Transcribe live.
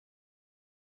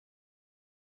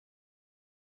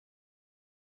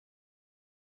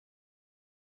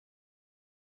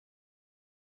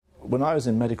when I was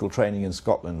in medical training in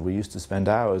Scotland, we used to spend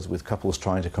hours with couples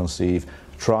trying to conceive,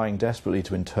 trying desperately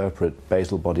to interpret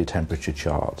basal body temperature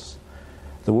charts.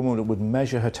 The woman would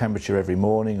measure her temperature every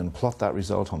morning and plot that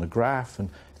result on a graph, and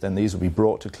then these would be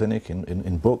brought to clinic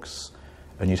in books,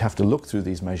 and you'd have to look through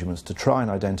these measurements to try and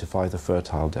identify the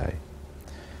fertile day.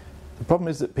 The problem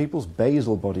is that people's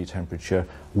basal body temperature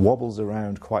wobbles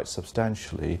around quite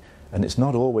substantially, and it's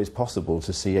not always possible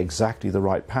to see exactly the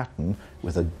right pattern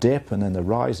with a dip and then a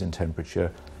rise in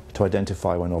temperature to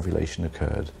identify when ovulation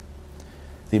occurred.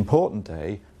 The important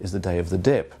day is the day of the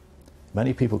dip.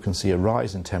 Many people can see a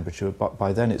rise in temperature, but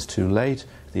by then it's too late.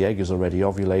 The egg is already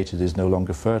ovulated, is no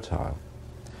longer fertile.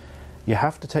 You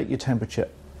have to take your temperature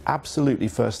absolutely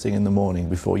first thing in the morning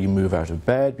before you move out of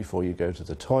bed, before you go to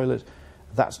the toilet.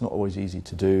 That's not always easy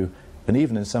to do. And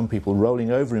even in some people, rolling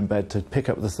over in bed to pick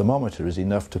up the thermometer is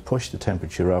enough to push the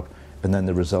temperature up, and then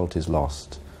the result is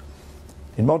lost.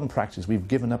 In modern practice, we've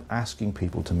given up asking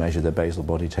people to measure their basal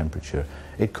body temperature.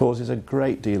 It causes a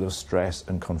great deal of stress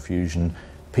and confusion.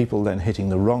 People then hitting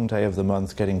the wrong day of the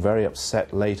month, getting very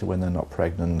upset later when they're not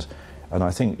pregnant. And I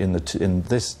think in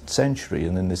this century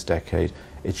and in this decade,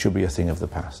 it should be a thing of the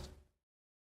past.